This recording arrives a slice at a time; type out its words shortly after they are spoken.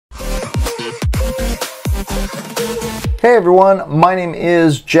Hey everyone, my name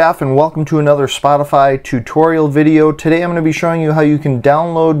is Jeff and welcome to another Spotify tutorial video. Today I'm going to be showing you how you can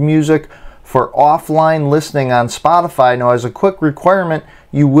download music for offline listening on Spotify. Now, as a quick requirement,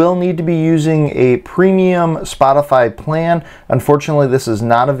 you will need to be using a premium Spotify plan. Unfortunately, this is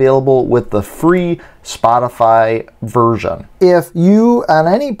not available with the free Spotify version. If you, on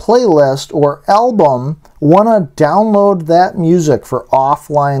any playlist or album, want to download that music for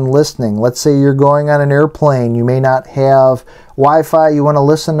offline listening, let's say you're going on an airplane, you may not have Wi-Fi, you want to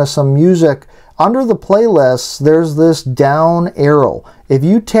listen to some music, under the playlists, there's this down arrow. If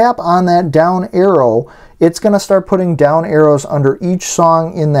you tap on that down arrow, it's going to start putting down arrows under each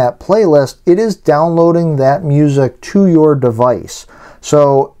song in that playlist. It is downloading that music to your device.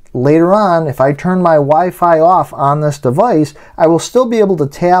 So later on, if I turn my Wi-Fi off on this device, I will still be able to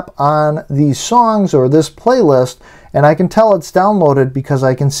tap on these songs or this playlist, and I can tell it's downloaded because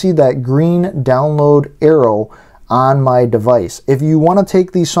I can see that green download arrow on my device. If you want to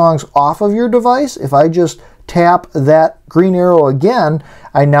take these songs off of your device, if I just tap that green arrow again,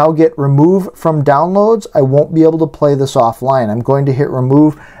 I now get remove from downloads. I won't be able to play this offline. I'm going to hit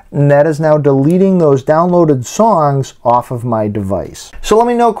remove, and that is now deleting those downloaded songs off of my device. So let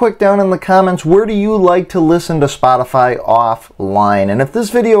me know quick down in the comments, where do you like to listen to Spotify offline? And if this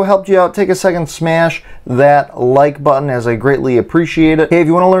video helped you out, take a second, smash that like button, as I greatly appreciate it. Hey, if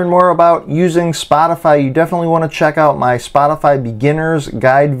you want to learn more about using Spotify, you definitely want to check out my Spotify Beginner's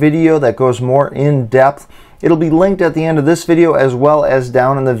Guide video that goes more in depth. It'll be linked at the end of this video as well as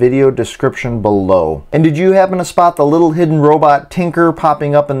down in the video description below. And did you happen to spot the little hidden robot Tinker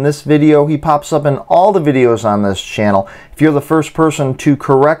popping up in this video? He pops up in all the videos on this channel. If you're the first person to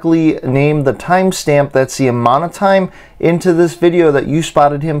correctly name the timestamp, that's the amount of time into this video that you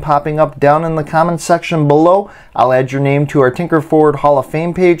spotted him popping up down in the comment section below, I'll add your name to our Tinker Forward Hall of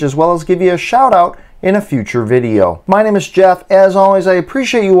Fame page as well as give you a shout out in a future video. My name is Jeff. As always, I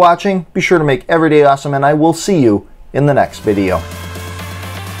appreciate you watching. Be sure to make every day awesome, and I will see you in the next video.